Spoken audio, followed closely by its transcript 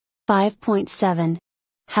5.7.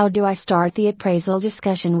 How do I start the appraisal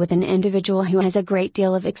discussion with an individual who has a great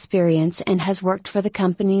deal of experience and has worked for the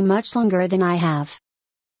company much longer than I have?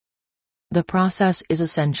 The process is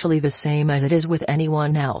essentially the same as it is with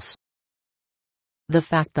anyone else. The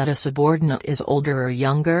fact that a subordinate is older or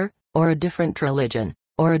younger, or a different religion,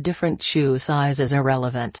 or a different shoe size is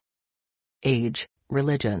irrelevant. Age,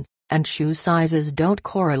 religion, and shoe sizes don't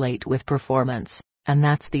correlate with performance, and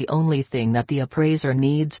that's the only thing that the appraiser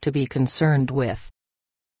needs to be concerned with.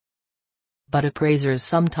 But appraisers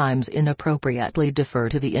sometimes inappropriately defer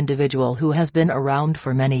to the individual who has been around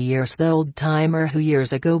for many years, the old-timer who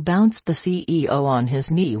years ago bounced the CEO on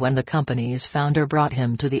his knee when the company's founder brought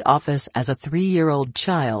him to the office as a 3-year-old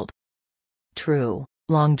child. True,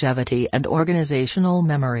 longevity and organizational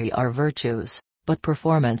memory are virtues, but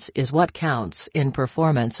performance is what counts in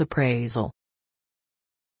performance appraisal.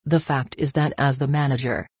 The fact is that as the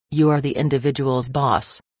manager, you are the individual's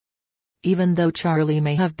boss. Even though Charlie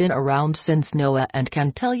may have been around since Noah and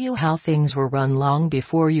can tell you how things were run long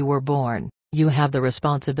before you were born, you have the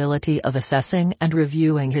responsibility of assessing and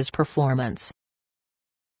reviewing his performance.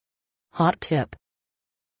 Hot tip: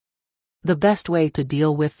 the best way to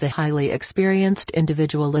deal with the highly experienced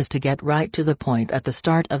individual is to get right to the point at the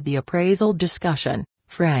start of the appraisal discussion.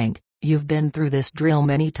 Frank, you've been through this drill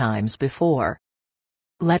many times before.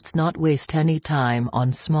 Let's not waste any time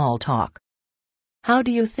on small talk. How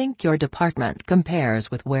do you think your department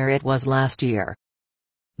compares with where it was last year?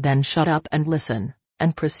 Then shut up and listen,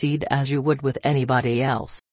 and proceed as you would with anybody else.